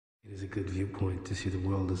It is a good viewpoint to see the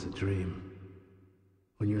world as a dream.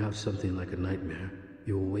 When you have something like a nightmare,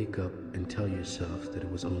 you will wake up and tell yourself that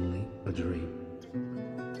it was only a dream.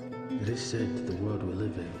 It is said that the world we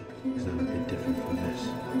live in is not a bit different from this.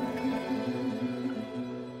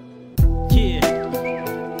 Yeah,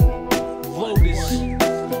 Lotus,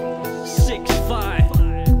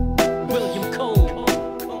 6'5", William Cole,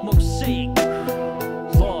 Mosaic,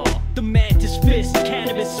 Law, the mantis fist,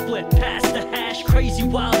 cannabis split past the hash, crazy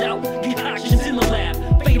wild out, concoctions in the lab,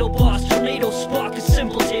 fatal boss, tornado spark, a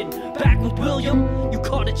simpleton, back with William, you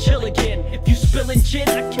caught a chill again, if you spillin' gin,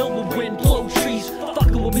 I kill the wind, blow trees,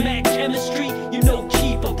 fucking with mad chemistry, you know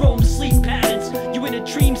keep, I roam sleep patterns, you in a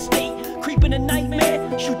dream state, creeping a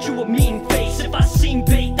nightmare, shoot you a mean face. If I seem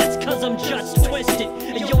bait, that's cause I'm just twisted.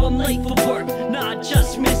 And yo, I'm late for work, nah, I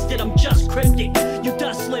just missed it, I'm just cryptic. You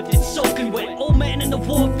dust lifted, soaking wet, old man in the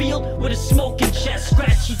war field with a smoking chest.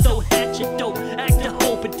 Scratchy though, hatchet dope, act a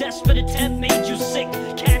hope, a desperate attempt made you sick.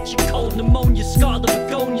 Catch a cold, pneumonia, scarlet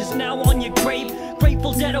begonias now on your grave.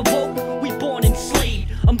 Grateful that I woke, we born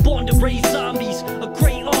enslaved. I'm born to raise zombies, a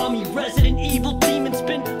great army, resident evil demons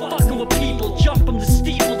been fucking with people. Jump from the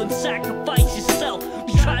steeple and sacrifice yourself.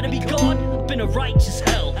 We try to be God, up in a righteous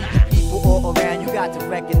hell. People all around, you got to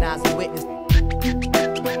recognize and witness.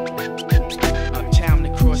 Uptown to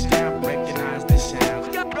cross down, recognize the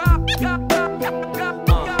sound.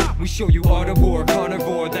 We show you art of war,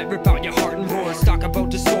 carnivore that rip out your heart and roar. Stock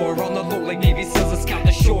about to soar on the low like Navy SEALs that scout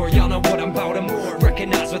the shore. Y'all know what I'm about and more.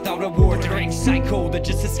 Recognize without a war, deranged psycho that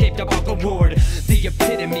just escaped about the ward. The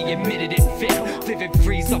epitome admitted it fit. Vivid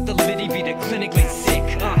freeze off the liddy, be the clinically sick.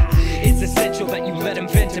 It's essential that you let him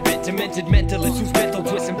vent a bit. Demented mentalist whose mental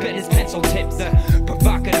twists and bent his pencil tips. The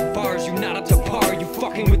provocative bars, you not up to par. You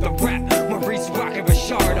fucking with the rap. Maurice Rocket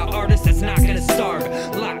Richard, an artist that's not gonna starve.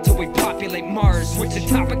 Locked till we populate Mars. Switch the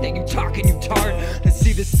topic that you talking, you tard. Let's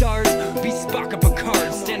see the stars, be Spock up a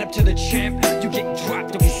card. Stand up to the champ, you get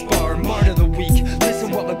dropped if we spar. Martyr of the week,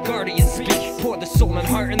 listen while the guardians speak. Pour the soul and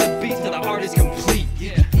heart in the beat till the art is complete.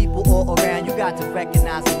 Yeah. People all around, you got to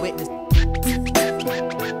recognize and witness.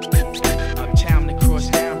 Uptown to cross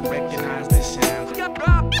down, recognize the sound.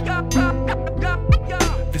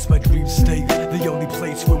 This my dream state, the only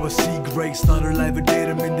place where I see grace. Not alive or dead,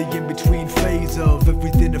 I'm in the in-between phase of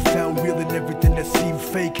everything that felt real and everything that seemed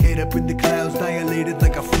fake. Head up in the clouds, dilated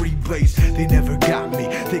like a free base. They never got me,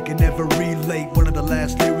 they can never relate. One of the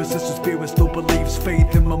last lyricists whose spirit still believes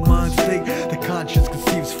faith in my mind state. The conscience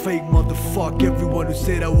conceives fate, motherfuck everyone who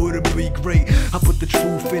said I wouldn't be great. I put the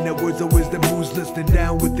truth in the words of wisdom. Who's listening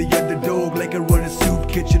down with the underdog like a running soup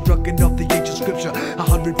kitchen, drunken off the ancient scripture.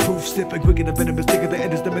 100 proof, sipping quicker than venomous, thicker than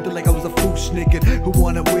end is the mental like I was a fool snicking. Who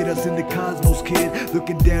wanna with us in the cosmos, kid?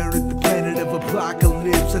 Looking down at the planet of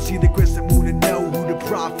apocalypse. I see the crescent moon and know who the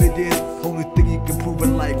prophet is. Only thing you can prove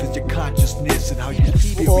in life is your consciousness and how you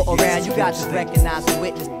experience. People all around, you got to recognize and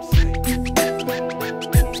witness.